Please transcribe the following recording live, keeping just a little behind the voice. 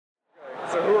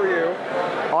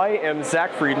I am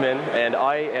Zach Freedman, and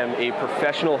I am a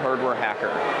professional hardware hacker.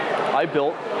 I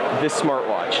built this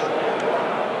smartwatch.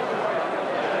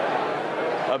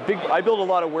 I build a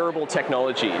lot of wearable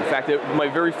technology. In fact, my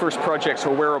very first projects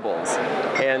were wearables.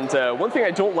 And one thing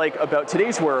I don't like about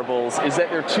today's wearables is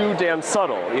that they're too damn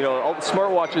subtle. You know, all the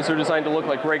smartwatches are designed to look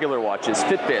like regular watches.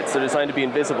 Fitbits are designed to be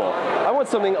invisible. I want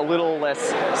something a little less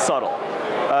subtle.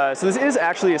 So this is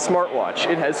actually a smartwatch.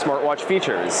 It has smartwatch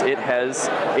features. It has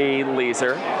a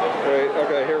laser. Wait,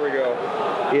 okay, here we go.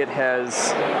 It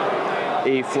has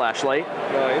a flashlight.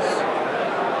 Nice.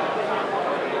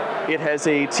 It has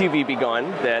a TV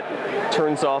begun that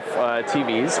turns off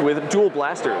TVs with dual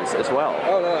blasters as well.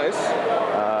 Oh, nice.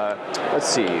 Let's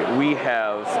see, we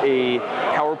have a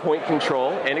PowerPoint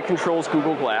control, and it controls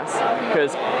Google Glass,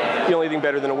 because the only thing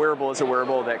better than a wearable is a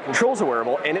wearable that controls a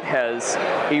wearable, and it has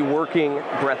a working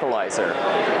breathalyzer.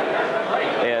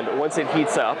 And once it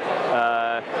heats up,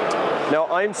 now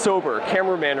I'm sober.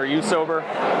 Cameraman, are you sober?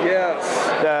 Yes.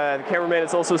 The cameraman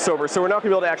is also sober, so we're not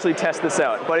going to be able to actually test this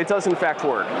out, but it does in fact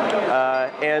work.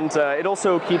 And it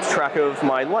also keeps track of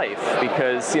my life,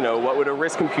 because, you know, what would a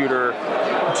wrist computer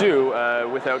do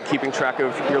without keeping track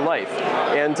of your life?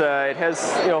 And it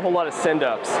has, you know, a whole lot of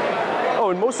send-ups. Oh,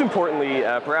 and most importantly,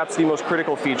 perhaps the most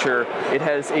critical feature, it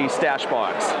has a stash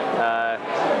box.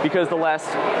 Because the last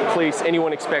place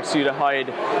anyone expects you to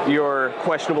hide your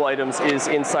questionable items is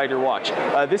inside your watch.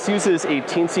 This uses a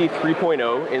Teensy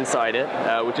 3.0 inside it,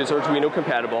 which is Arduino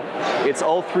compatible. It's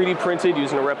all 3D printed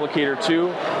using a replicator 2.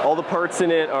 All the parts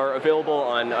in it are available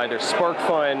on either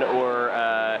SparkFun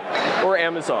or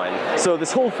Amazon. So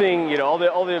this whole thing, you know, all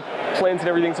the plans and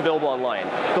everything's available online.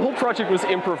 The whole project was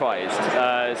improvised,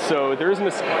 so there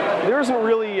isn't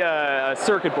really a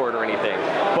circuit board or anything,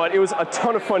 but it was a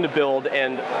ton of fun to build,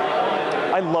 and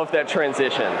I love that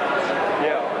transition.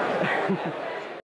 Yeah.